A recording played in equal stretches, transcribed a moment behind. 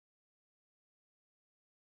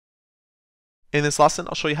In this lesson,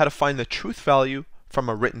 I'll show you how to find the truth value from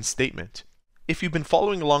a written statement. If you've been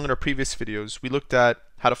following along in our previous videos, we looked at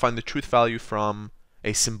how to find the truth value from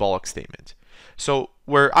a symbolic statement. So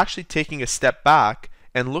we're actually taking a step back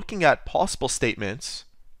and looking at possible statements,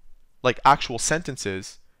 like actual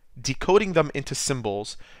sentences, decoding them into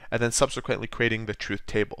symbols, and then subsequently creating the truth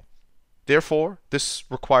table. Therefore, this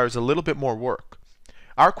requires a little bit more work.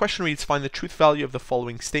 Our question reads, find the truth value of the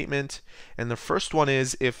following statement. And the first one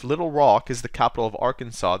is, if Little Rock is the capital of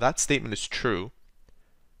Arkansas, that statement is true.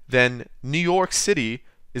 Then New York City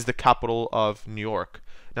is the capital of New York.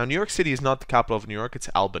 Now, New York City is not the capital of New York, it's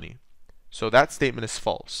Albany. So that statement is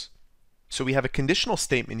false. So we have a conditional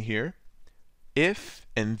statement here, if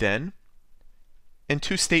and then, and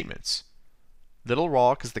two statements. Little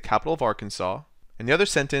Rock is the capital of Arkansas, and the other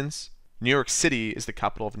sentence, New York City is the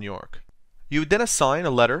capital of New York. You would then assign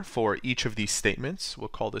a letter for each of these statements. We'll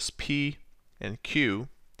call this P and Q.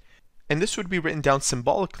 And this would be written down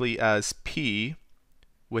symbolically as P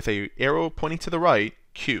with an arrow pointing to the right,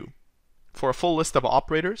 Q. For a full list of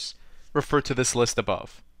operators, refer to this list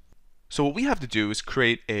above. So what we have to do is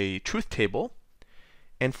create a truth table.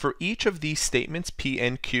 And for each of these statements, P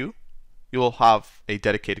and Q, you will have a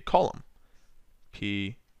dedicated column.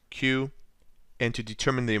 P, Q. And to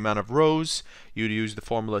determine the amount of rows, you'd use the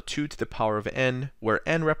formula 2 to the power of n, where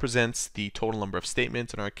n represents the total number of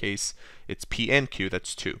statements. In our case, it's P and Q,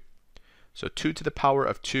 that's 2. So 2 to the power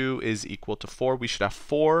of 2 is equal to 4. We should have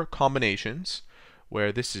 4 combinations,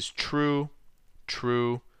 where this is true,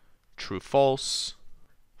 true, true, false,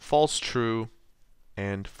 false, true,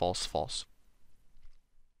 and false, false.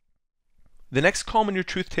 The next column in your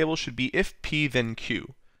truth table should be if P, then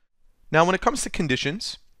Q. Now, when it comes to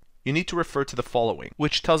conditions, you need to refer to the following,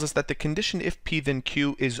 which tells us that the condition if P then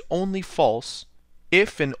Q is only false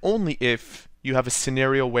if and only if you have a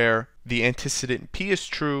scenario where the antecedent P is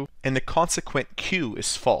true and the consequent Q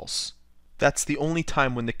is false. That's the only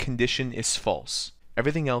time when the condition is false.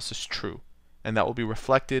 Everything else is true, and that will be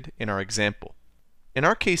reflected in our example. In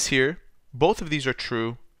our case here, both of these are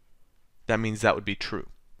true. That means that would be true.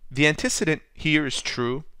 The antecedent here is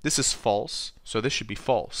true. This is false, so this should be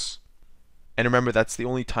false. And remember, that's the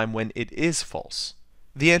only time when it is false.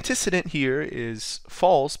 The antecedent here is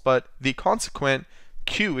false, but the consequent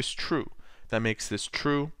Q is true. That makes this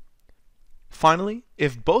true. Finally,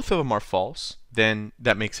 if both of them are false, then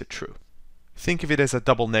that makes it true. Think of it as a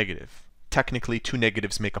double negative. Technically, two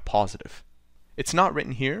negatives make a positive. It's not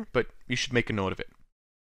written here, but you should make a note of it.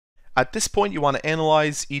 At this point, you want to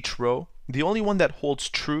analyze each row. The only one that holds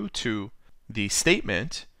true to the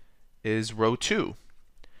statement is row 2.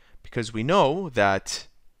 Because we know that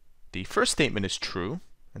the first statement is true,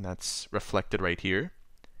 and that's reflected right here,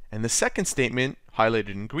 and the second statement,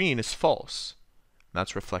 highlighted in green, is false. And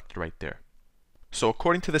that's reflected right there. So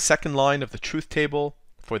according to the second line of the truth table,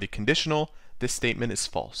 for the conditional, this statement is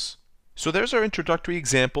false. So there's our introductory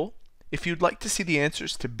example. If you'd like to see the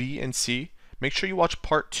answers to B and C, make sure you watch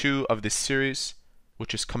part 2 of this series,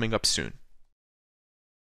 which is coming up soon.